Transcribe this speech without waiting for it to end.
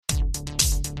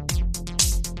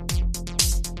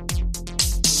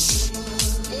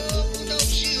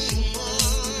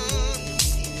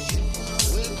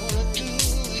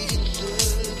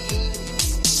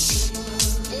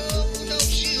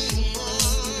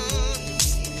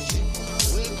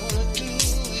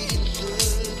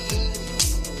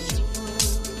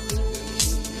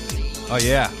Oh,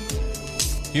 yeah.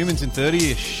 Humans in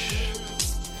 30-ish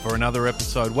for another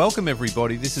episode. Welcome,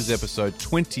 everybody. This is episode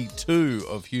 22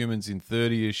 of Humans in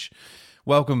 30-ish.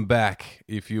 Welcome back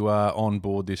if you are on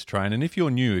board this train. And if you're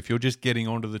new, if you're just getting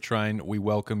onto the train, we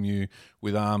welcome you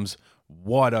with arms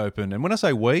wide open. And when I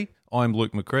say we, I'm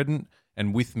Luke McCredden,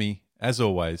 and with me, as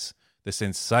always, the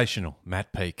sensational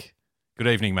Matt Peake. Good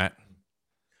evening, Matt.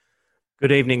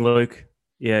 Good evening, Luke.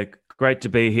 Yeah, great to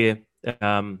be here.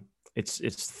 It's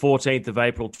 14th of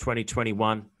April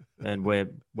 2021, and we're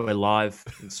live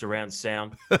in surround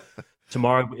sound.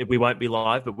 Tomorrow we won't be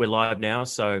live, but we're live now,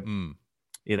 so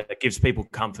yeah, that gives people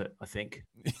comfort, I think.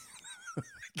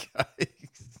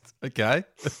 Okay.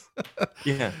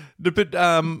 Yeah. But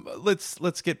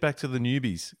let's get back to the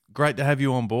newbies. Great to have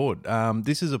you on board.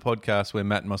 This is a podcast where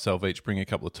Matt and myself each bring a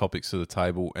couple of topics to the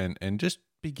table and just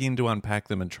begin to unpack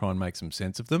them and try and make some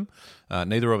sense of them.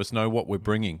 Neither of us know what we're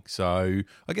bringing, so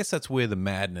I guess that's where the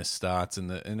madness starts,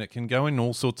 and it can go in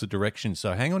all sorts of directions.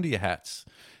 So hang on to your hats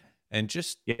and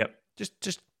just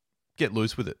get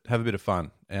loose with it. Have a bit of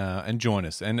fun and join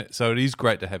us. And so it is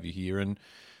great to have you here. And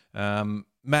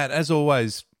Matt, as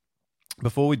always,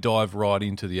 before we dive right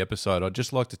into the episode, I'd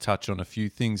just like to touch on a few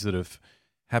things that have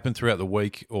happened throughout the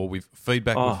week, or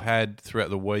feedback we've had throughout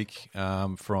the week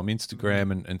from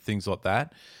Instagram and things like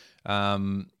that.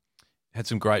 Had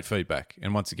some great feedback,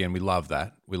 and once again, we love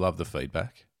that. We love the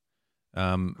feedback.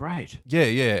 Great.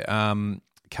 Yeah.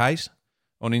 Kate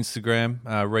on Instagram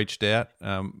reached out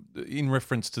in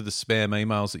reference to the spam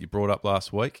emails that you brought up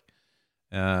last week.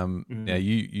 Now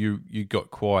you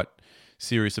got quite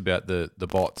serious about the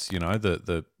bots, you know,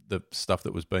 the stuff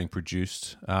that was being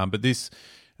produced. But this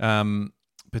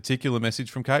particular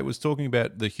message from Kate was talking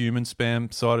about the human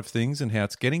spam side of things and how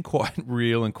it's getting quite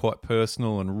real and quite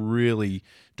personal, and really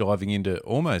diving into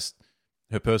almost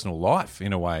her personal life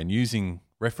in a way, and using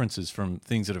references from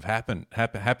things that have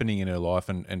happening in her life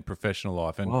and professional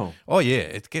life. And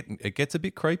it gets a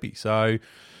bit creepy. So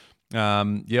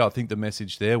I think the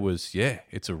message there was,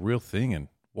 it's a real thing, and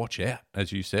watch out,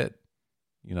 as you said,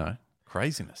 you know,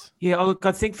 craziness. Yeah, look,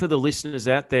 I think for the listeners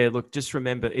out there, look, just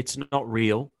remember, it's not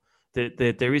real.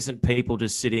 There isn't people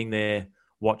just sitting there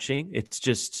watching. It's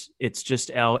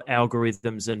just our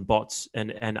algorithms and bots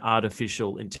and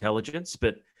artificial intelligence,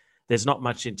 but there's not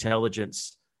much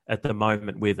intelligence at the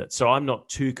moment with it. So I'm not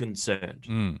too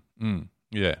concerned.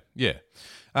 Yeah.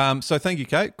 So thank you,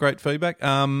 Kate. Great feedback.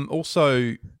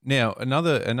 Also, now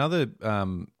another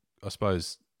I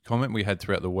suppose comment we had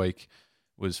throughout the week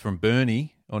was from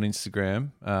Bernie on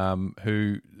Instagram,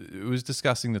 who was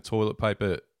discussing the toilet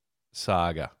paper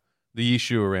saga, the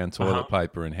issue around toilet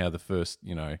paper and how the first,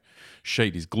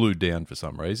 sheet is glued down for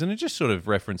some reason. It just sort of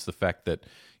referenced the fact that,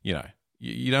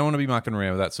 you don't want to be mucking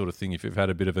around with that sort of thing if you've had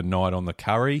a bit of a night on the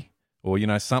curry, or,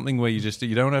 something where you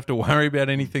don't have to worry about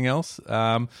anything else.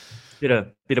 Bit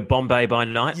of Bombay by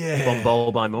night,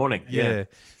 Bombole by morning. Yeah.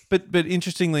 But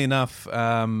interestingly enough,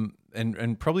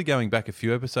 and probably going back a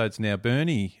few episodes now,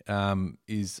 Bernie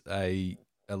is a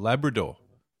Labrador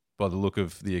by the look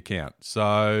of the account.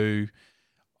 So,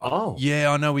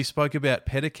 I know we spoke about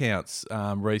pet accounts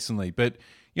recently, but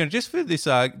just for the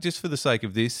sake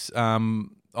of this,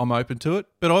 I'm open to it.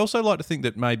 But I also like to think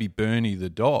that maybe Bernie the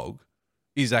dog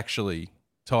is actually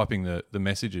typing the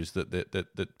messages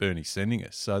that Bernie's sending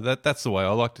us. So that's the way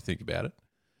I like to think about it.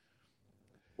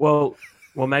 Well,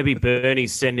 maybe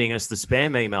Bernie's sending us the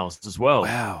spam emails as well.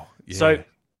 Wow. Yeah.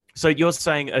 So you're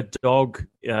saying a dog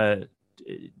hit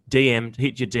your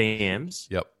DMs?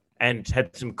 Yep. And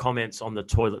had some comments on the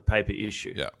toilet paper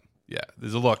issue. Yeah.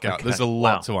 There's a lot There's a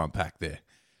lot to unpack there.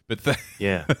 But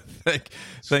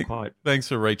thanks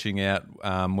for reaching out.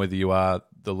 Whether you are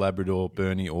the Labrador,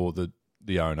 Bernie, or the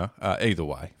owner, either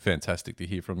way, fantastic to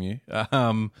hear from you.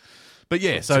 But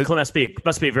yeah, so must be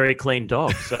a very clean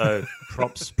dog. So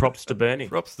props to Bernie.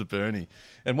 Props to Bernie,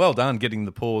 and well done getting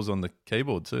the paws on the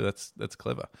keyboard too. That's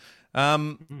clever.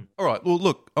 All right. Well,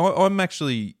 look, I'm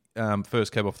actually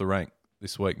first cab off the rank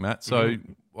this week, Matt. So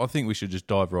I think we should just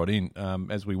dive right in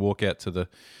as we walk out to the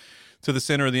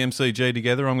centre of the MCG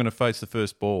together. I'm going to face the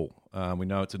first ball. We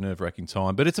know it's a nerve-wracking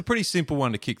time, but it's a pretty simple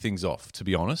one to kick things off, to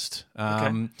be honest.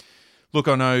 Okay. Look,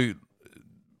 I know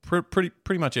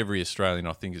pretty much every Australian,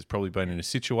 I think, has probably been in a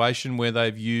situation where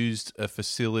they've used a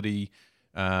facility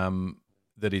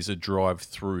that is a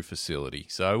drive-through facility.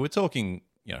 So we're talking,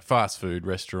 fast food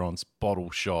restaurants, bottle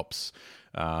shops,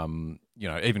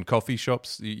 even coffee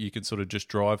shops. You can sort of just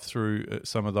drive through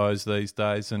some of those these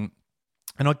days, and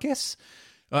I guess.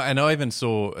 And I even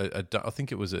saw I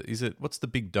think it was what's the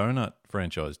big donut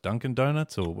franchise? Dunkin'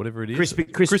 Donuts or whatever it is? Krispy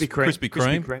Kreme. Krispy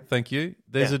Kreme. Thank you.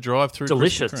 There's a drive-through.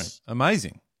 Delicious. Krispy Kreme.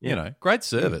 Amazing. You know, great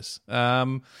service.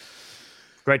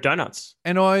 Great donuts.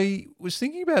 And I was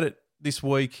thinking about it this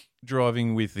week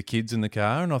driving with the kids in the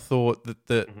car, and I thought that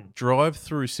the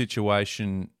drive-through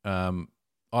situation,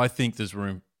 I think there's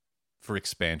room for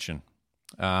expansion.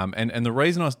 And the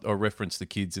reason I reference the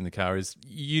kids in the car is,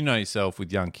 you know yourself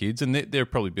with young kids, and they're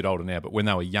probably a bit older now, but when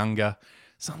they were younger,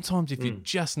 sometimes if you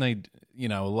just need, you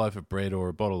know, a loaf of bread or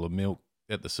a bottle of milk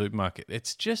at the supermarket,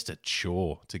 it's just a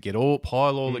chore to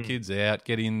pile all the kids out,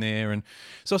 get in there. And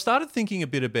so I started thinking a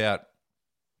bit about,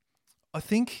 I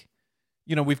think,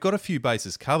 you know, we've got a few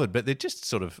bases covered, but they're just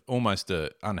sort of almost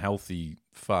a unhealthy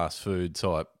fast food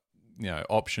type, you know,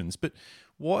 options. But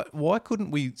why couldn't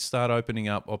we start opening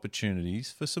up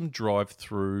opportunities for some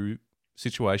drive-through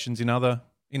situations in other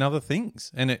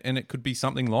things? And it could be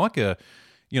something like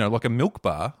like a milk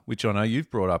bar, which I know you've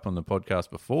brought up on the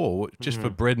podcast before, just for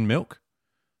bread and milk,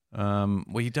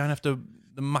 where you don't have to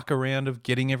the muck around of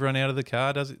getting everyone out of the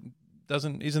car.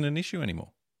 Isn't an issue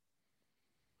anymore.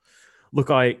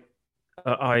 Look, I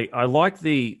like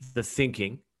the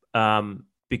thinking,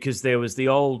 because there was the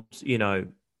old, you know,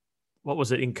 what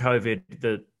was it in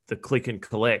COVID, the click and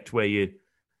collect, where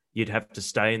you'd have to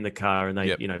stay in the car and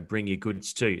they you know, bring your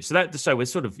goods to you. So we're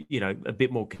sort of, you know, a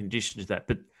bit more conditioned to that.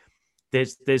 But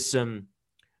there's some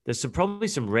probably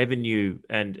some revenue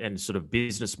and sort of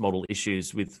business model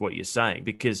issues with what you're saying,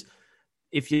 because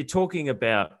if you're talking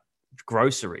about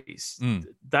groceries,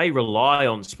 they rely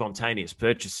on spontaneous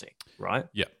purchasing, right?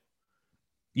 Yeah.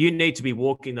 You need to be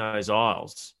walking those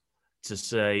aisles to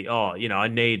say, oh, you know, I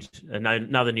need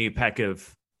another new pack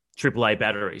of AAA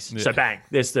batteries. Yeah. So bang,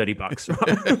 there's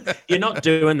 $30, right? You're not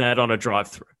doing that on a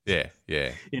drive-through. Yeah.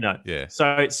 You know. Yeah.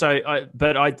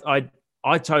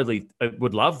 I totally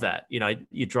would love that. You know,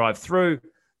 you drive through,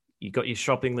 you got your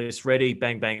shopping list ready,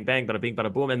 bang, bang, bang, bada bing,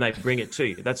 bada boom, and they bring it to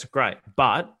you. That's great.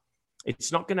 But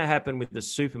it's not going to happen with the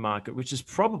supermarket, which is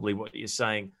probably what you're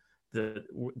saying.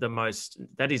 The most,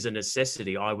 that is a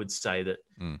necessity, I would say, that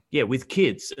with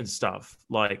kids and stuff,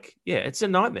 like, it's a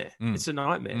nightmare. It's a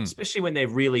nightmare, especially when they're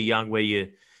really young, where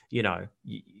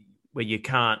where you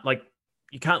can't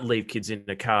leave kids in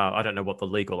a car. I don't know what the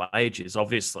legal age is,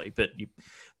 obviously, but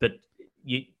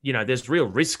you know, there's real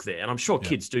risk there, and I'm sure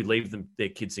kids do leave their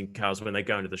kids in cars when they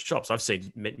go into the shops. I've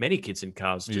seen many kids in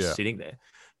cars just sitting there,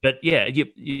 but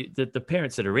the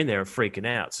parents that are in there are freaking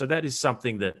out. So that is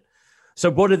something that. So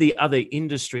what are the other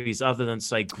industries other than,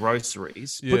 say,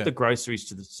 groceries? Yeah. Put the groceries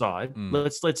to the side.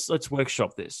 Let's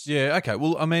workshop this. Yeah, okay.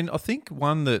 Well, I mean, I think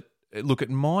one that, look, it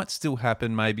might still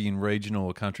happen maybe in regional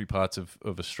or country parts of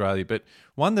Australia, but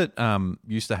one that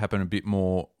used to happen a bit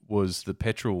more was the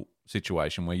petrol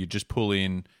situation, where you just pull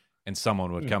in and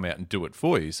someone would come out and do it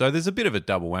for you. So there's a bit of a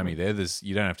double whammy there.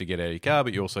 You don't have to get out of your car,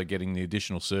 but you're also getting the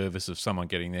additional service of someone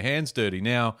getting their hands dirty.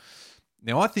 Now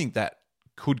I think that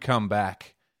could come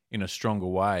back in a stronger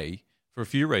way for a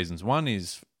few reasons. One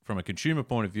is, from a consumer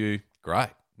point of view,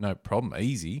 great, no problem,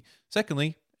 easy.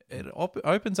 Secondly, it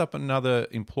opens up another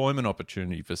employment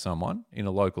opportunity for someone in a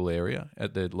local area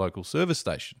at their local service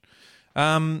station.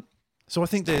 So I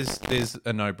think there's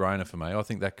a no-brainer for me. I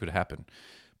think that could happen.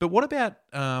 But what about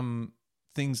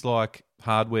things like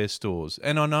hardware stores?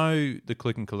 And I know the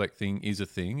click and collect thing is a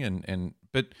thing,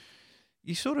 but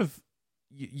you sort of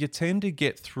you tend to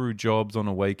get through jobs on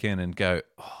a weekend and go,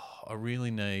 oh, I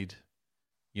really need,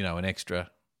 you know, an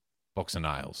extra box of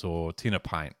nails or tin of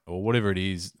paint or whatever it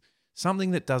is,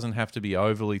 something that doesn't have to be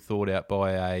overly thought out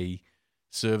by a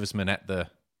serviceman at the,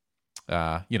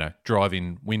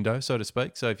 drive-in window, so to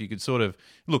speak. So if you could sort of,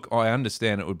 look, I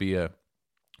understand it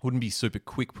wouldn't be super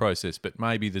quick process, but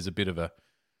maybe there's a bit of a,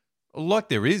 like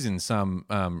there is in some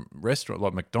restaurant,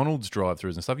 like McDonald's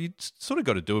drive-thrus and stuff, you sort of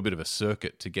got to do a bit of a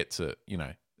circuit to get to, you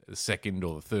know, the second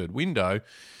or the third window.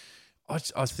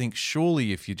 I think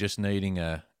surely if you're just needing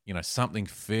something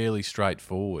fairly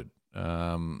straightforward,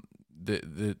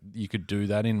 you could do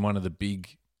that in one of the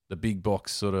big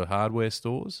box sort of hardware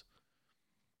stores.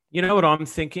 You know what I'm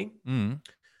thinking?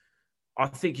 I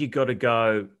think you got to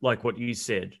go like what you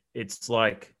said. It's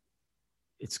like,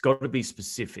 it's got to be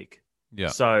specific. Yeah.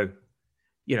 So,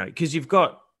 you know, because you've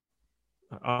got,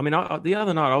 I mean, the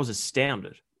other night I was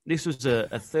astounded. This was a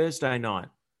Thursday night.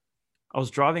 I was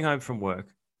driving home from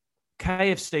work,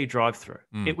 KFC drive-through.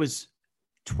 It was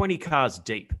 20 cars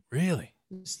deep. Really?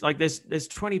 It's like there's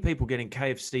 20 people getting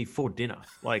KFC for dinner.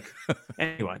 Like,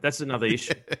 anyway, that's another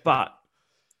issue. But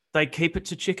they keep it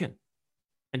to chicken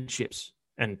and chips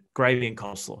and gravy and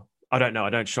coleslaw. I don't know. I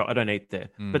don't eat there.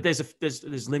 But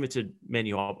there's limited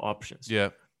menu options. Yeah.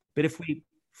 But if we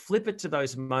flip it to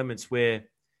those moments where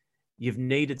you've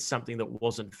needed something that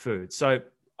wasn't food. So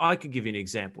I could give you an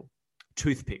example.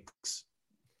 Toothpicks.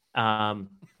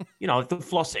 like the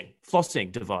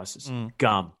flossing devices,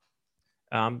 gum,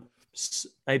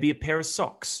 maybe a pair of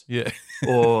socks, Yeah.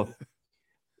 or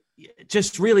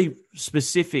just really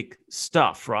specific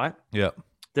stuff, right? Yeah.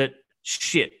 That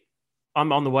shit.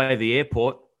 I'm on the way to the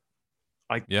airport.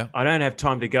 I don't have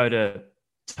time to go to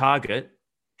Target.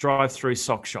 Drive through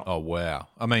sock shop. Oh, wow.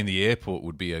 I mean, the airport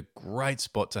would be a great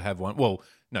spot to have one. Well,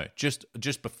 no, just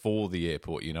before the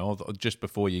airport, just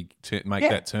before you make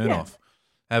that turn off.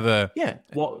 Have a... Yeah,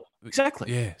 well,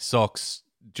 exactly. Yeah, socks,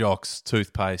 jocks,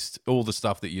 toothpaste, all the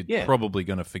stuff that you're probably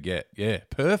going to forget. Yeah,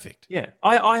 perfect. Yeah.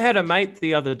 I had a mate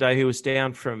the other day who was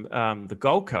down from the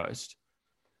Gold Coast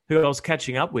who I was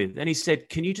catching up with, and he said,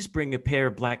 can you just bring a pair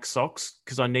of black socks?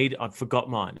 Because I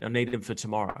forgot mine. I need them for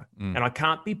tomorrow. And I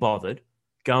can't be bothered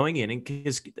going in, and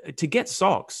because to get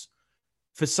socks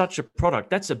for such a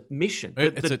product, that's a mission.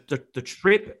 The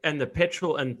trip and the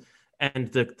petrol and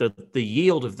the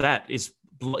yield of that is,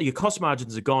 your cost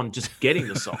margins are gone just getting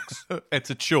the socks. It's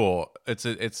a chore.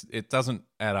 It doesn't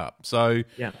add up. So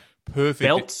yeah,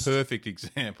 perfect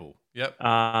example. Yep.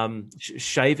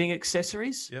 Shaving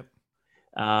accessories. Yep.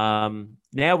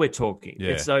 Now we're talking.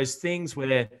 Yeah. It's those things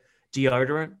where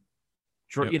deodorant,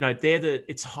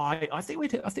 it's high. I think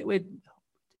we're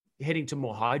heading to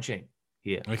more hygiene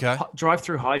here. Okay.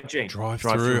 Drive-through hygiene.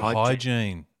 Drive-through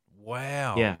hygiene.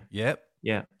 Wow. Yeah. Yep.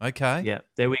 Yeah. Okay. Yeah.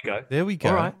 There we go.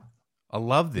 All right. I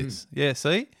love this. Yeah.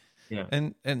 See. Yeah.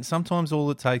 And sometimes all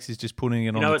it takes is just putting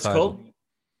it on the table. You know what it's called?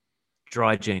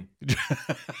 Dry gene.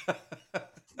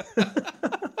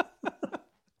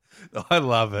 I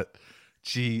love it.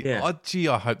 Gee,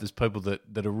 I hope there's people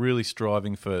that are really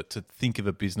striving to think of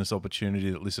a business opportunity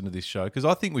that listen to this show, because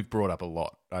I think we've brought up a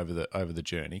lot over the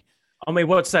journey. I mean,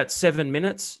 what's that? 7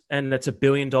 minutes, and that's $1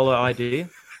 billion idea.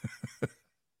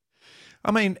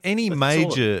 I mean, any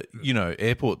major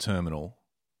airport terminal,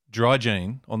 dry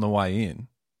gene on the way in,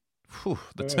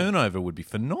 the turnover would be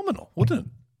phenomenal, wouldn't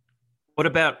it? What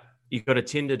about you got a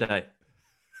Tinder date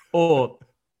or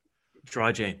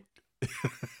dry gene?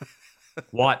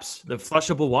 Wipes, the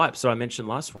flushable wipes that I mentioned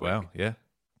last week. Wow, yeah,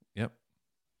 yep.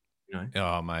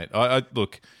 Oh, mate, I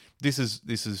look. This is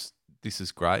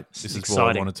great. This is exciting.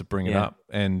 Why I wanted to bring it up,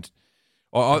 and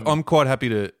I'm quite happy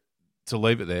to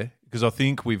leave it there, because I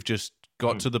think we've just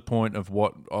got to the point of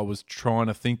what I was trying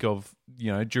to think of.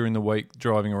 During the week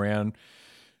driving around,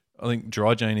 I think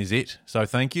dry gene is it. So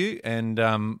thank you, and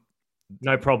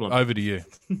no problem. Over to you.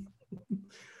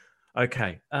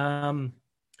 Okay.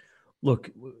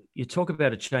 Look, you talk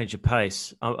about a change of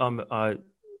pace.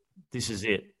 This is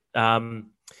it.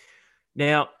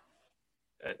 Now,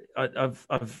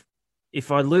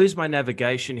 if I lose my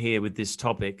navigation here with this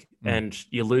topic and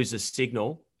you lose a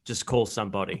signal, just call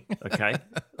somebody, okay?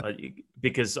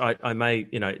 Because I may,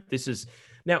 this is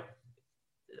now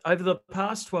over the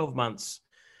past 12 months,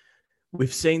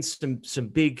 we've seen some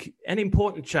big and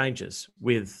important changes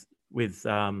with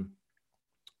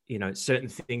certain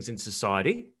things in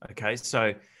society. Okay,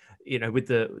 so with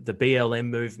the BLM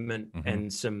movement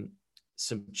and some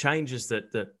changes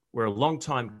that were a long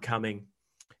time coming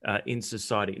in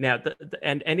society. Now,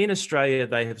 and in Australia,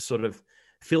 they have sort of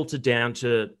filtered down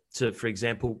to for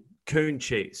example, coon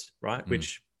cheese, right,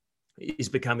 which is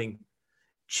becoming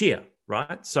cheer,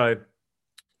 right? So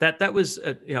that was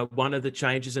one of the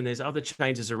changes, and there's other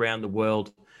changes around the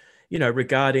world,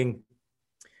 regarding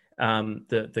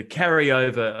the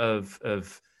carryover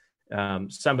of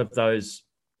some of those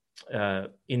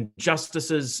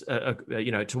injustices,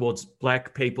 towards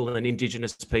Black people and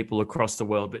Indigenous people across the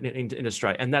world, but in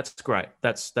Australia, and that's great.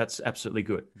 That's absolutely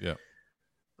good. Yeah.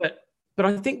 But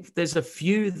I think there's a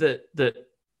few that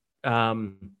are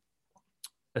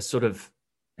sort of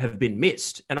have been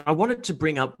missed, and I wanted to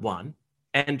bring up one.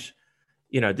 And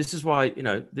this is why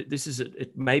this is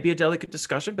it may be a delicate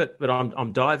discussion, but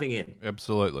I'm diving in.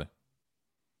 Absolutely.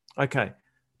 Okay,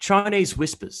 Chinese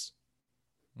whispers.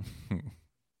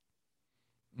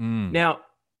 Now,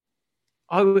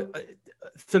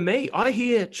 for me, I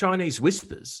hear Chinese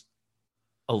whispers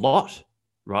a lot,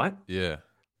 right? Yeah.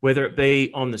 Whether it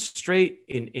be on the street,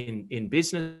 in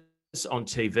business, on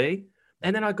TV,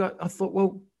 and then I thought,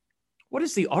 well, what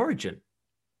is the origin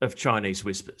of Chinese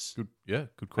whispers? Good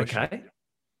question. Okay,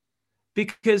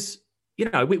 because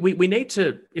we need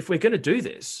to, if we're going to do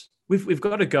this, we've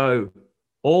got to go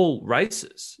all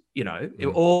races.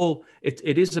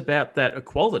 It is about that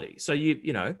equality. So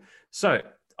so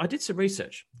I did some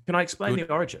research. Can I explain the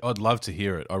origin? I'd love to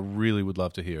hear it. I really would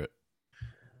love to hear it.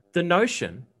 The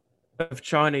notion of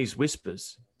Chinese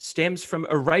whispers stems from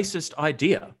a racist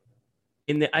idea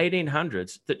in the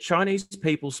 1800s that Chinese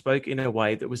people spoke in a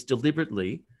way that was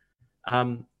deliberately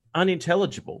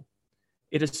unintelligible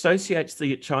it associates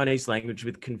the Chinese language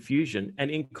with confusion and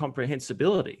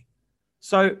incomprehensibility.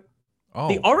 So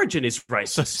the origin is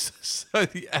racist. So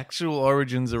the actual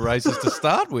origins are racist to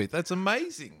start with. That's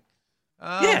amazing.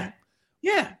 Yeah.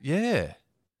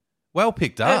 Well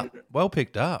picked up. Well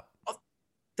picked up.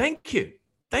 Thank you.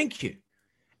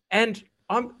 And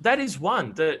that is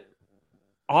one that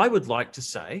I would like to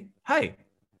say, hey,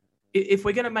 if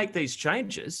we're going to make these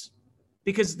changes,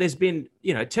 because there's been,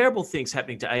 terrible things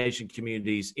happening to Asian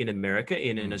communities in America,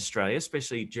 in Australia,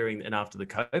 especially during and after the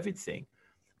COVID thing.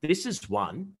 This is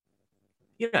one,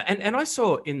 and I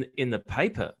saw in the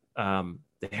paper, the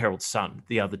Herald Sun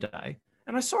the other day,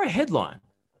 and I saw a headline,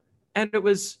 and it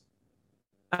was,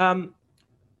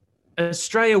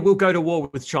 Australia will go to war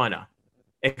with China,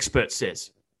 expert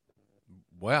says.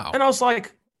 Wow. And I was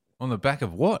like, on the back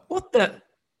of what? What the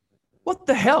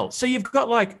hell? So you've got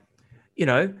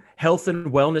health and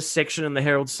wellness section in the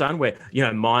Herald Sun where,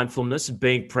 mindfulness and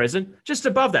being present. Just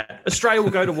above that, Australia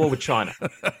will go to war with China.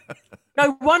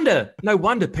 No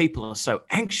wonder people are so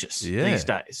anxious these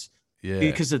days. Yeah.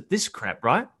 Because of this crap,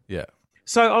 right? Yeah.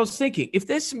 So I was thinking, if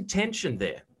there's some tension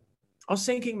there, I was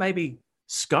thinking maybe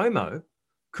ScoMo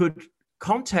could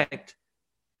contact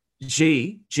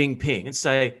Xi Jinping and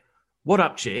say, "What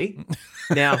up, Xi?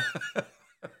 Now,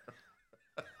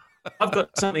 I've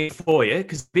got something for you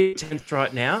because bit tense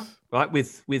right now, right?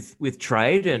 With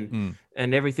trade and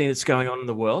everything that's going on in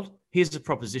the world. Here's a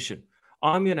proposition: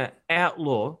 I'm going to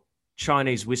outlaw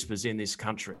Chinese whispers in this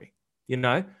country.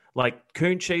 Like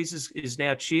coon cheese is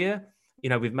now cheer.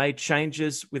 We've made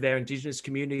changes with our indigenous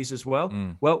communities as well.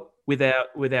 Well, with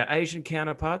our Asian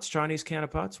counterparts, Chinese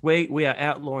counterparts, we are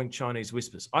outlawing Chinese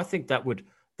whispers. I think that would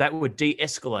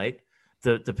de-escalate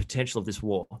the potential of this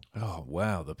war. Oh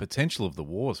wow, the potential of the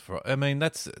wars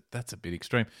that's a bit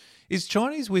extreme. Is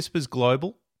Chinese whispers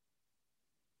global?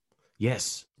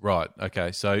 Yes. Right.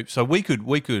 Okay. So we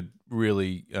could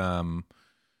really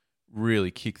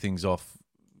really kick things off,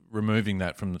 removing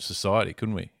that from society,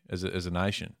 couldn't we? As a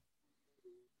nation.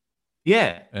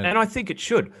 Yeah, and I think it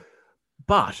should.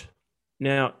 But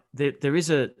now there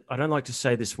is I don't like to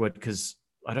say this word because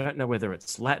I don't know whether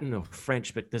it's Latin or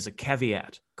French, but there's a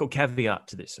caveat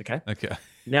to this, okay? Okay.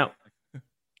 Now,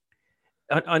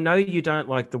 I know you don't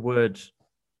like the word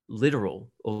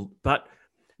literal, but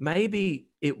maybe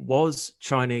it was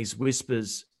Chinese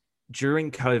whispers during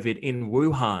COVID in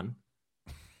Wuhan,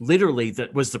 literally,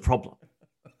 that was the problem.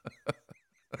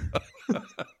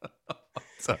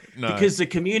 Because the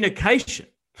communication.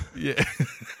 Yeah.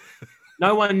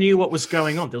 No one knew what was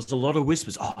going on. There was a lot of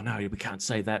whispers. Oh, no, we can't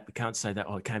say that. We can't say that.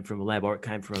 Oh, it came from a lab or it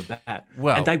came from a bat.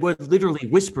 Well, and they were literally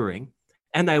whispering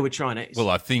and they were Chinese.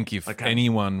 Well, I think if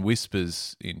anyone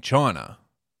whispers in China,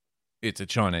 it's a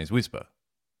Chinese whisper.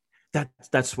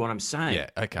 That's what I'm saying. Yeah,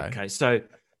 okay. Okay, so,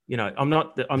 I'm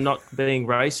not being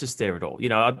racist there at all.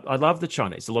 I love the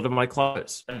Chinese. A lot of my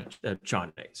clothes are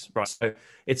Chinese, right? So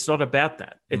it's not about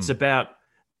that. It's about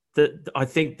I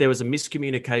think there was a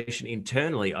miscommunication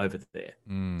internally over there.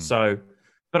 So,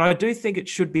 but I do think it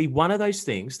should be one of those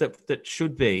things that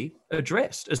should be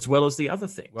addressed as well as the other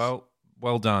things.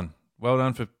 Well done. Well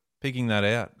done for picking that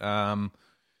out. I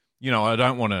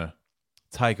don't want to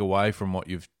take away from what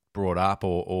you've brought up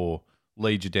or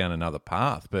lead you down another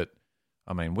path, but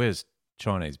I mean, where's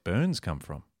Chinese burns come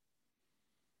from?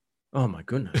 Oh my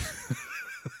goodness.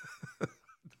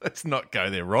 Let's not go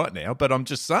there right now, but I'm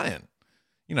just saying.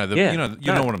 You know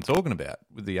what I'm talking about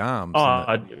with the arms.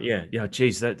 Yeah.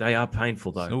 Geez, they are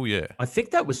painful though. Oh yeah. I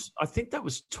think that was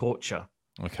torture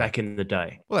back in the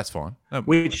day. Well, that's fine.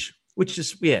 Which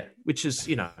is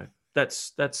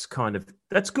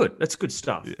that's good. That's good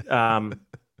stuff. Yeah.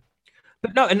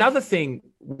 But no, another thing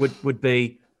would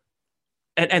be,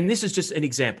 and this is just an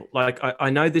example. Like I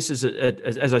know this is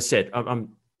as I said,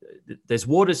 there's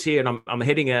waters here, and I'm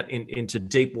heading out into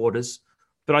deep waters,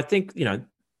 but I think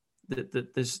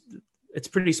it's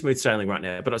pretty smooth sailing right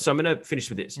now. But so I'm going to finish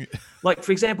with this. Like,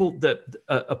 for example,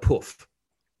 a puff,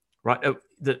 right?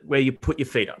 Where you put your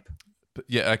feet up.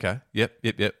 Yeah. Okay.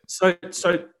 Yep. So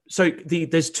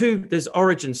there's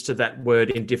origins to that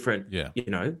word in different,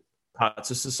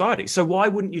 parts of society. So why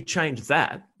wouldn't you change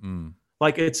that?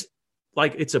 Like it's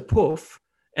a puff,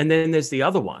 and then there's the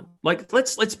other one. Like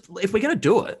let's if we're going to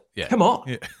do it, come on.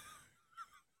 Yeah.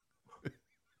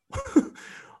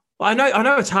 I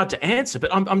know it's hard to answer,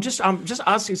 but I'm just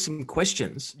asking some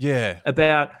questions. Yeah.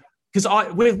 About, because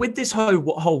with this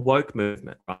whole woke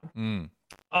movement, right?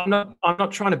 I'm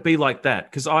not trying to be like that,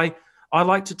 because I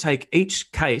like to take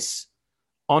each case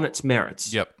on its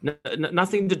merits. Yep.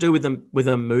 Nothing to do with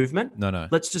a movement. No.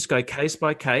 Let's just go case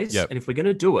by case. Yep. And if we're going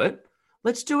to do it,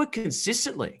 let's do it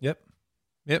consistently. Yep.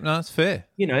 Yep, no, it's fair.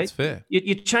 You know, It's fair.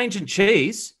 you're changing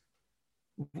cheese.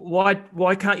 Why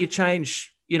can't you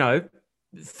change,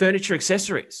 furniture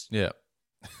accessories? Yeah.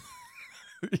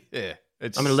 Yeah.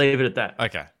 I'm going to leave it at that.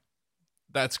 Okay.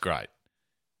 That's great.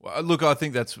 Well, look, I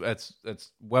think that's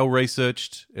well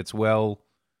researched. It's well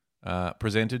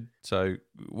presented. So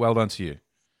well done to you.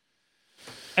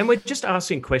 And we're just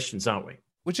asking questions, aren't we?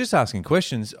 We're just asking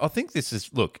questions. I think this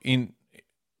is, look,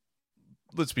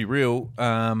 let's be real.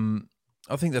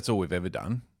 I think that's all we've ever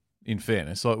done, in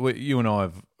fairness. Like you and I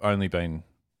have only been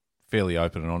fairly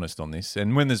open and honest on this.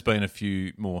 And when there's been a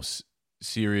few more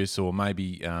serious or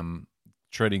maybe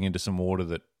treading into some water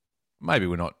that maybe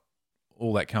we're not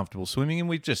all that comfortable swimming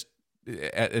in,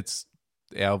 it's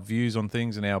our views on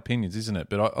things and our opinions, isn't it?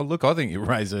 But I think you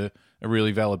raise a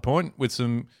really valid point with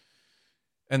some...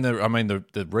 And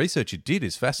the research you did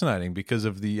is fascinating because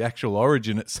of the actual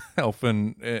origin itself,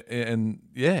 and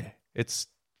yeah, it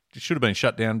should have been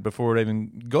shut down before it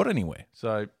even got anywhere.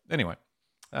 So anyway,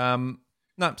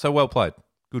 so well played,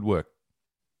 good work.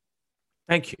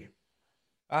 Thank you.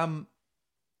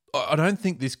 I don't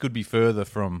think this could be further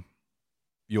from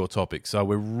your topic. So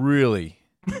we're really,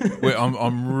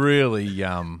 I'm really,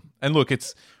 and look,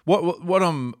 it's what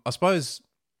I suppose.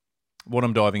 What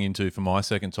I'm diving into for my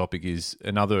second topic is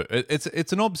another.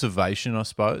 It's an observation, I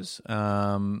suppose,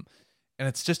 and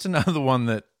it's just another one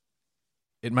that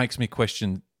it makes me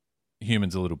question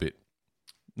humans a little bit,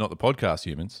 not the podcast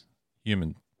humans,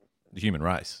 the human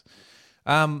race.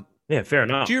 Yeah, fair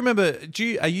enough. Do you remember?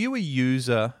 Are you a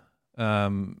user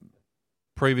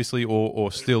previously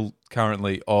or still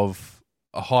currently of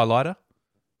a highlighter?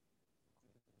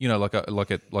 You know, like a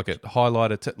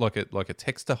highlighter, like a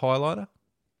texter highlighter.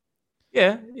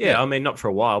 Yeah. I mean, not for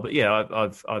a while, but yeah,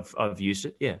 I've used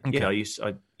it. Yeah, Okay.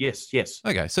 Yeah, yes.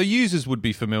 Okay, so users would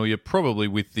be familiar probably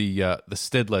with the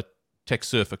Stedler Tech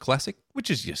Surfer Classic, which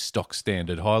is your stock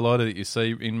standard highlighter that you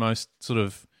see in most sort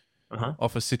of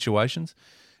office situations.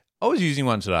 I was using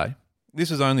one today.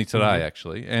 This was only today,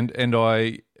 actually, and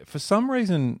I, for some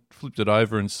reason, flipped it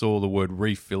over and saw the word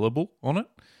refillable on it,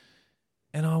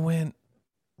 and I went,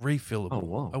 refillable. Oh,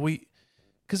 wow. Are we?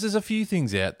 Because there's a few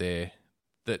things out there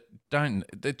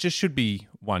that just should be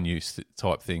one use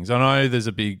type things. I know there's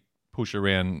a big push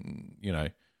around,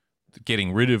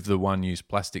 getting rid of the one use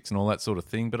plastics and all that sort of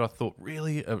thing. But I thought,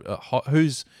 really,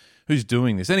 who's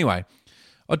doing this anyway?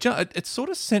 It sort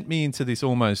of sent me into this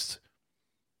almost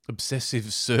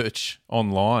obsessive search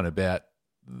online about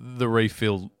the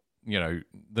refill, the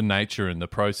nature and the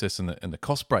process and the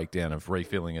cost breakdown of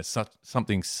refilling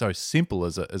something so simple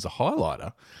as a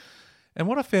highlighter. And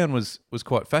what I found was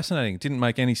quite fascinating. It didn't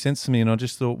make any sense to me, and I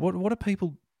just thought, what are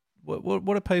people and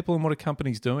what are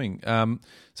companies doing?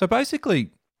 So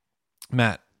basically,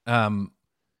 Matt,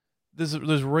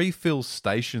 there's refill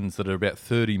stations that are about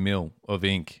 30 ml of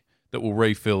ink that will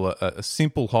refill a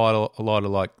simple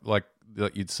highlighter like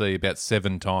you'd see about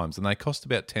 7 times, and they cost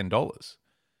about $10.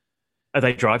 Are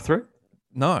they drive-through?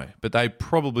 No, but they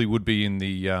probably would be in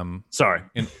the Sorry.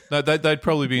 They'd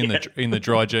probably be in the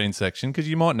dry jeans section because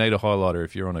you might need a highlighter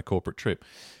if you're on a corporate trip.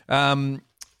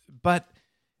 But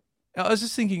I was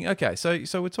just thinking, okay, so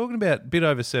we're talking about a bit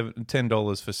over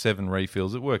 $10 for 7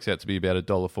 refills. It works out to be about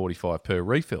 $1.45 per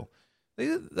refill.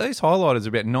 These highlighters are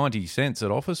about 90 cents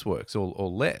at Officeworks or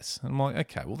less. And I'm like,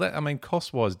 okay, well that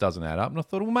cost-wise doesn't add up. And I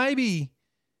thought, well, maybe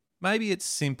it's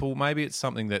simple. Maybe it's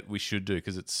something that we should do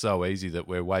because it's so easy that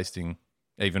we're wasting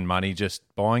even money just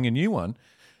buying a new one.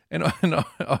 And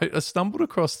I stumbled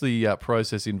across the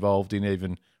process involved in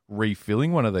even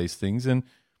refilling one of these things, and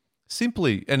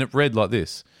it read like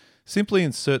this: simply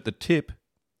insert the tip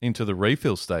into the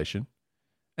refill station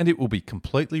and it will be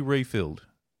completely refilled.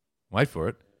 Wait for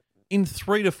it. In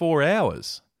 3 to 4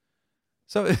 hours.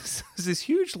 So it's this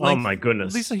huge Oh my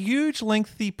goodness. This huge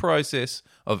lengthy process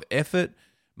of effort,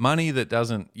 money that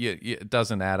doesn't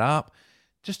add up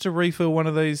just to refill one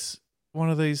of these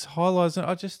highlights.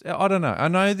 I don't know. I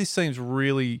know this seems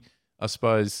really, I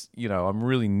suppose, I'm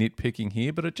really nitpicking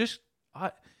here, but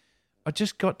I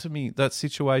just got to me that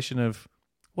situation of,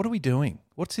 what are we doing?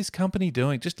 What's this company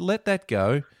doing? Just let that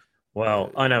go.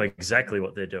 Well, I know exactly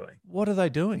what they're doing. What are they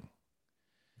doing?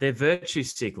 They're virtue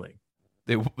signaling.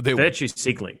 They're Virtue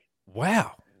signaling.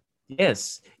 Wow.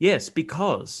 Yes,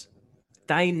 because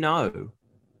they know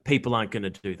people aren't going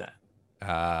to do that.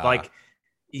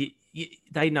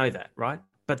 They know that, right?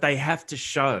 But they have to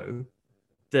show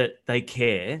that they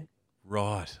care.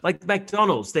 Right. Like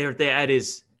McDonald's, their ad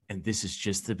is, and this is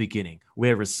just the beginning.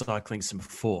 We're recycling some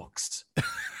forks.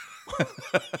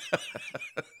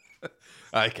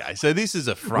 Okay, so this is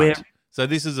a front.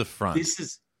 This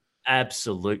is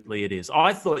absolutely, it is.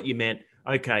 I thought you meant,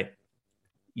 okay,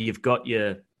 you've got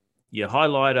your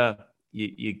highlighter.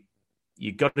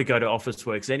 You got to go to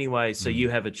Officeworks anyway, so you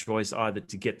have a choice either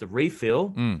to get the refill,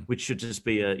 which should just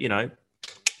be a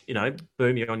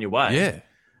boom, you're on your way. Yeah.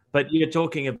 But you're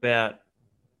talking about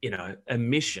a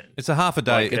mission. It's a half a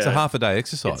day. It's a half a day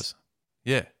exercise.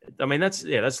 Yeah. I mean,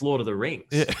 that's Lord of the Rings.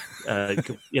 Yeah.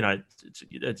 You got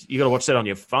to watch that on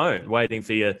your phone, waiting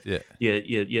for your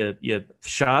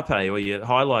Sharpay or your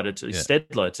highlighter to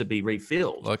Stedler to be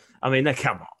refilled. I mean,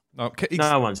 come on.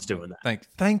 No one's doing that.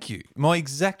 Thank you. My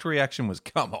exact reaction was,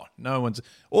 come on. No one's.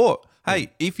 Or,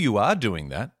 hey, if you are doing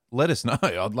that, let us know.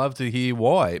 I'd love to hear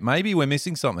why. Maybe we're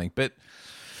missing something, but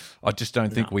I just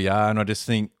don't think we are. And I just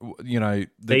think,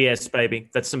 VS, baby.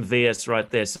 That's some VS right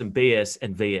there. Some BS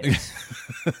and VS.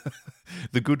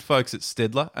 The good folks at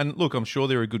Stedler. And look, I'm sure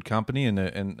they're a good company and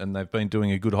they've been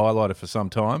doing a good highlighter for some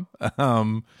time.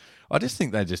 I just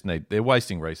think they're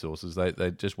wasting resources.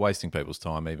 They're just wasting people's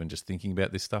time even just thinking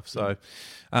about this stuff. So,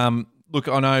 look,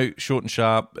 I know short and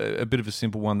sharp, a bit of a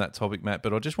simple one, that topic, Matt,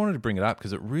 but I just wanted to bring it up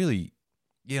because it really,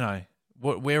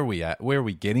 where are we at? Where are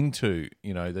we getting to,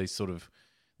 these sort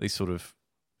of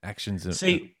actions?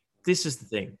 See, this is the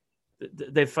thing.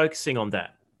 They're focusing on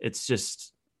that. It's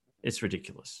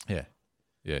ridiculous. Yeah.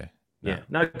 Yeah. No. Yeah,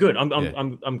 no, good.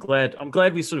 I'm glad. I'm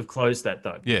glad we sort of closed that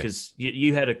though, because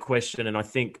you had a question, and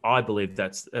I believe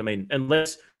that's. I mean,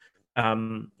 unless I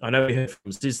know we heard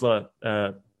from Sizzler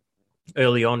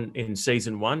early on in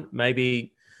season 1,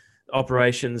 maybe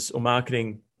operations or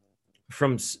marketing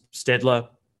from Stedler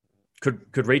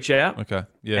could reach out,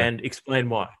 and explain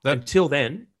why. Until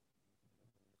then,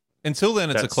 it's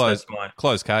a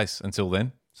closed case. Until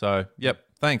then, so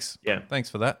thanks. Yeah, thanks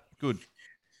for that. Good.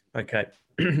 Okay.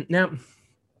 Now,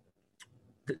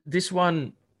 this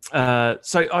one.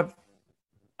 So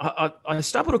I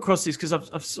stumbled across this because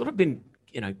I've sort of been,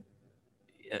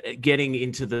 getting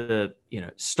into the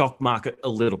stock market a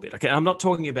little bit. Okay, I'm not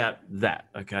talking about that.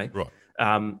 Okay, right.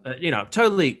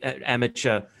 Totally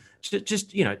amateur,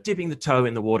 just dipping the toe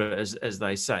in the water, as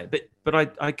they say.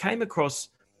 But I came across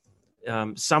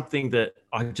something that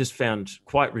I just found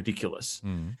quite ridiculous,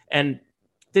 and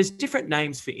there's different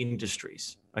names for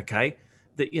industries. Okay.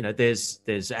 That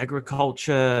there's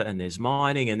agriculture and there's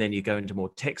mining, and then you go into more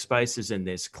tech spaces and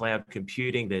there's cloud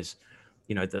computing. There's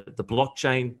the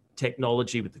blockchain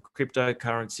technology with the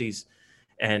cryptocurrencies,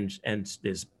 and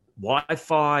there's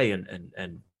Wi-Fi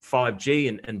and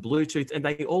 5G and Bluetooth, and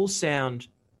they all sound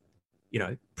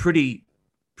pretty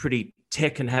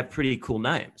tech and have pretty cool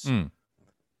names.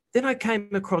 Then I came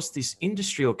across this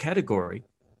industry or category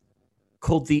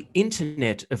called the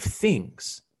Internet of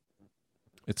Things.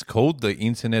 It's called the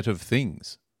Internet of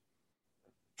Things.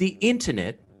 The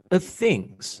Internet of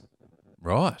Things.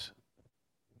 Right.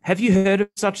 Have you heard of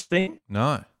such thing?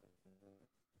 No.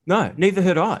 No, neither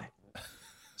heard I.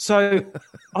 So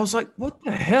I was like, what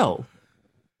the hell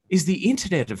is the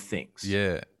Internet of Things?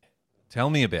 Yeah.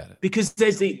 Tell me about it. Because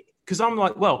I'm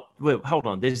like, well, hold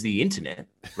on. There's the internet,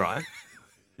 right?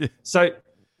 Yeah. So,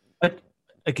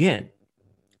 again,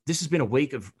 this has been a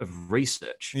week of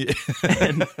research. Yeah.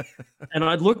 and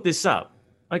I'd looked this up.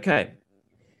 Okay.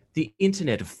 The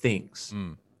Internet of Things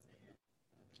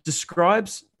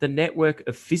describes the network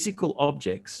of physical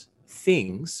objects,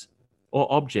 things,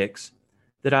 or objects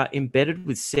that are embedded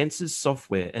with sensors,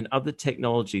 software, and other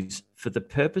technologies for the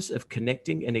purpose of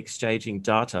connecting and exchanging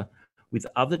data with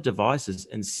other devices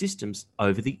and systems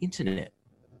over the internet.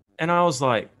 And I was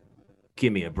like,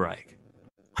 give me a break.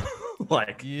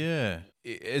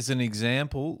 As an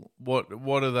example, what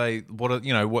are they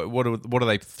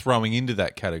throwing into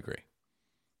that category?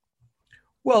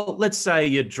 Well, let's say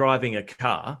you're driving a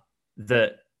car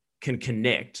that can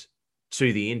connect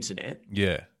to the internet.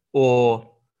 Yeah. Or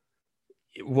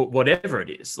whatever it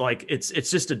is. Like it's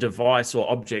just a device or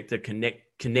object that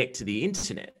connect to the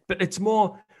internet. But it's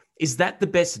more, is that the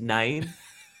best name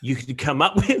you could come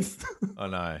up with? I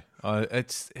know.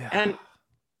 And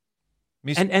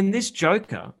this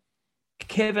joker,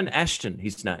 Kevin Ashton,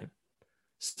 his name.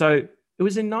 So it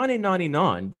was in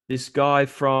 1999, this guy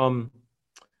from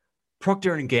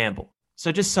Procter & Gamble.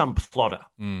 So just some plotter.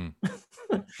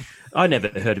 I never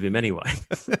heard of him anyway.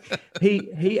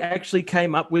 He actually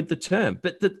came up with the term.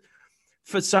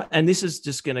 And this is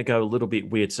just going to go a little bit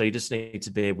weird, so you just need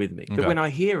to bear with me. Okay. But when I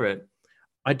hear it,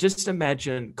 I just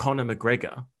imagine Conor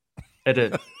McGregor at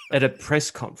a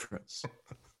press conference.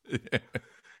 Yeah.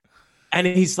 And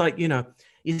he's like,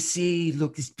 you see,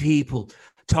 look, these people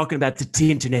talking about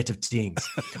the Internet of Things.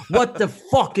 What the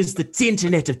fuck is the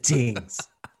Internet of Things?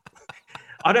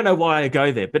 I don't know why I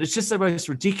go there, but it's just the most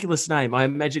ridiculous name. I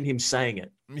imagine him saying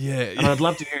it. Yeah. And I'd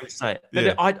love to hear him say it.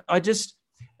 But I just,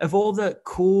 of all the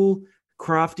cool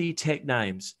crafty tech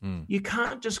names. Mm. You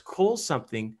can't just call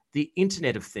something the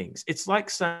Internet of Things. It's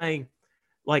like saying,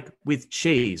 like with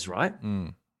cheese, right?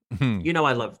 Mm. You know,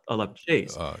 I love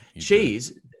cheese. Oh, you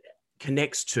Cheese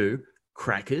connects to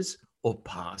crackers or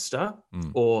pasta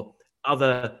or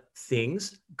other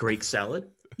things, Greek salad.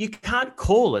 You can't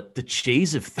call it the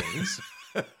cheese of things.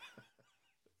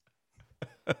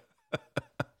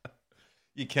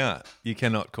 You can't. You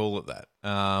cannot call it that.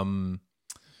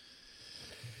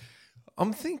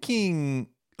 I'm thinking.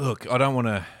 Look, I don't want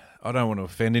to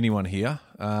offend anyone here.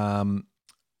 I'm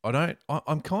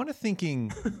kind of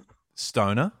thinking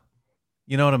stoner.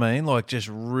 You know what I mean? Like just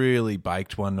really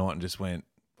baked one night and just went,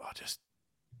 just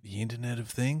the Internet of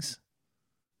Things.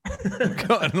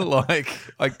 Kind of like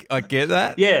I get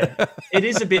that. Yeah, it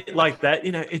is a bit like that.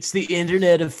 You know, it's the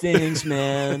Internet of Things,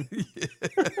 man.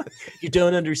 You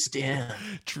don't understand.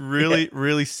 It's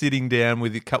really sitting down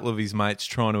with a couple of his mates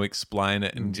trying to explain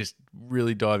it and just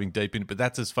really diving deep in it. But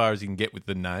that's as far as he can get with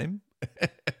the name.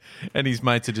 And his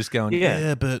mates are just going,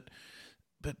 yeah, but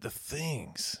the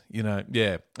things, you know,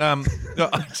 yeah.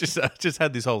 I just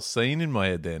had this whole scene in my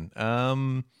head then.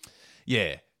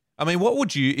 Yeah. I mean, what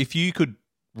would you, if you could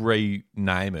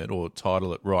rename it or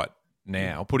title it right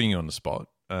now, putting you on the spot,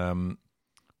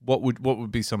 what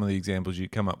would be some of the examples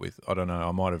you'd come up with? I don't know.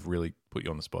 I might have really put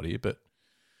you on the spot here, but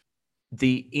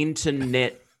the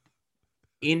internet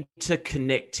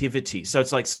interconnectivity. So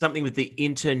it's like something with the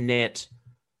internet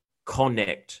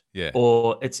connect. Yeah.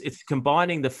 Or it's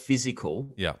combining the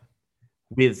physical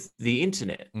with the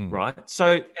internet, right?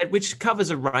 So which covers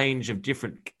a range of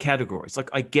different categories. Like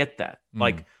I get that.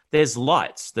 Like there's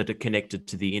lights that are connected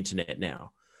to the internet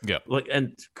now. Yeah. Like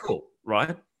and cool,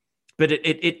 right? But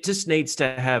it just needs to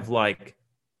have like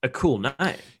a cool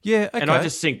name. Yeah, okay. And I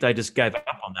just think they just gave up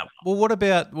on that one. Well,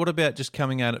 what about just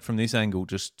coming at it from this angle?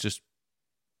 Just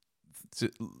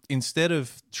instead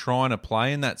of trying to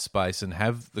play in that space and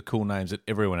have the cool names that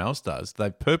everyone else does,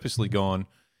 they've purposely gone,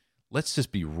 let's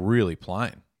just be really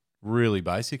plain, really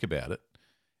basic about it,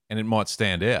 and it might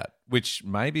stand out. Which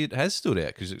maybe it has stood out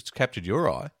because it's captured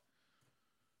your eye.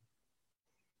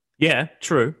 Yeah,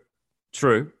 true.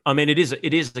 I mean, it is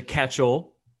a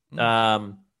catch-all,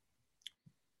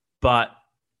 but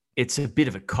it's a bit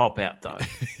of a cop-out, though.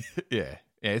 Yeah,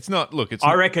 it's not. Look, it's.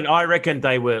 I reckon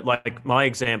they were like my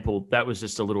example. That was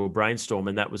just a little brainstorm,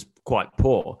 and that was quite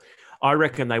poor. I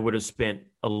reckon they would have spent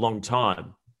a long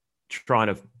time trying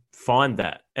to find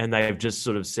that, and they've just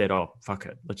sort of said, "Oh, fuck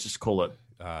it, let's just call it."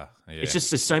 Yeah. It's just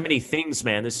there's so many things,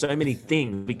 man. There's so many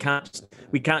things we can't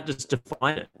just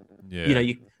define it. Yeah. You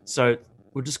know, so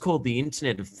we'll just call it the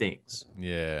Internet of Things.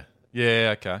 Yeah.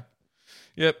 Yeah. Okay.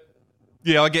 Yep.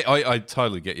 Yeah, I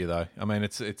totally get you though. I mean,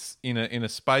 it's in a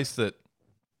space that,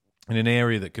 in an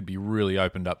area that could be really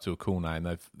opened up to a cool name.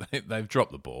 They've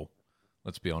dropped the ball.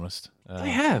 Let's be honest. They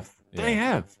have.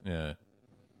 Yeah.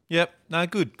 Yep. No,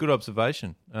 good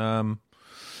observation.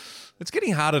 It's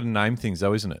getting harder to name things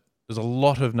though, isn't it? There's a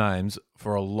lot of names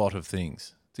for a lot of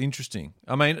things. It's interesting.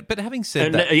 I mean, but having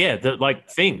said that, like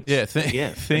things. Yeah,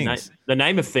 things. The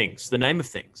name of things.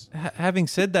 Having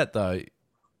said that, though,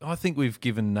 I think we've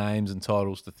given names and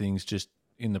titles to things just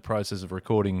in the process of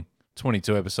recording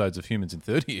 22 episodes of Humans in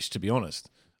 30ish, to be honest.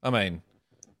 I mean,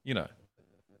 you know,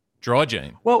 Dry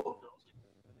Gene. Well,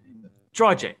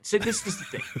 Dry Gene. So this is the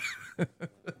thing.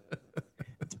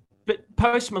 But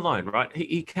Post Malone, right?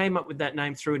 He came up with that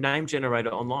name through a name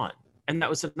generator online, and that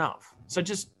was enough. So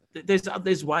just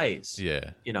there's ways.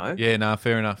 Yeah. You know? Yeah, no,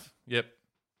 fair enough. Yep.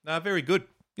 No, very good.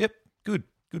 Yep. Good.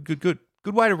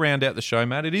 Good way to round out the show,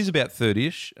 Matt. It is about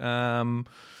 30ish.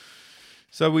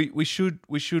 So we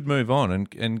should move on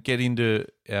and get into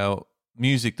our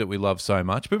music that we love so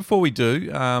much. But before we do,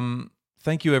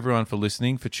 thank you everyone for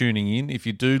listening, for tuning in. If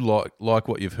you do like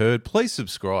what you've heard, please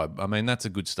subscribe. I mean, that's a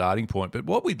good starting point. But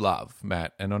what we'd love,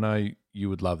 Matt, and I know you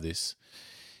would love this,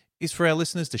 is for our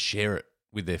listeners to share it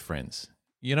with their friends.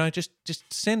 You know, just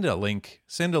send a link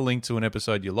to an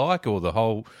episode you like or the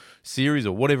whole series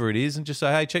or whatever it is, and just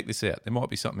say, hey, check this out. There might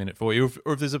be something in it for you.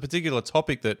 Or if there's a particular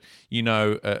topic that you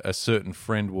know a certain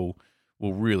friend will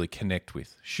really connect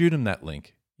with, shoot them that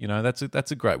link. You know,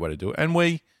 that's a great way to do it. And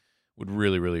we would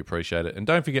really, really appreciate it. And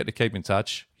don't forget to keep in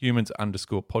touch.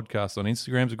 Humans_podcast on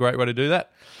Instagram is a great way to do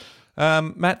that.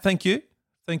 Matt, thank you.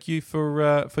 Thank you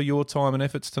for your time and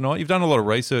efforts tonight. You've done a lot of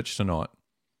research tonight,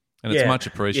 and it's much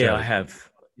appreciated. Yeah, I have.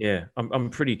 Yeah,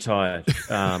 I'm pretty tired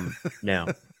now,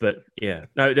 but yeah,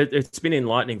 no, it's been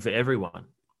enlightening for everyone.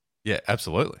 Yeah,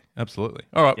 absolutely.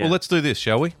 All right, well, let's do this,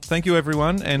 shall we? Thank you,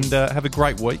 everyone, and have a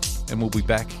great week, and we'll be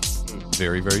back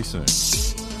very, very soon.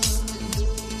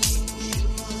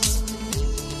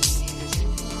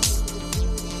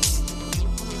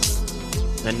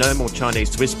 And no more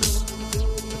Chinese whispers.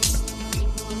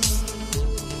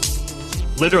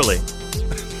 Literally.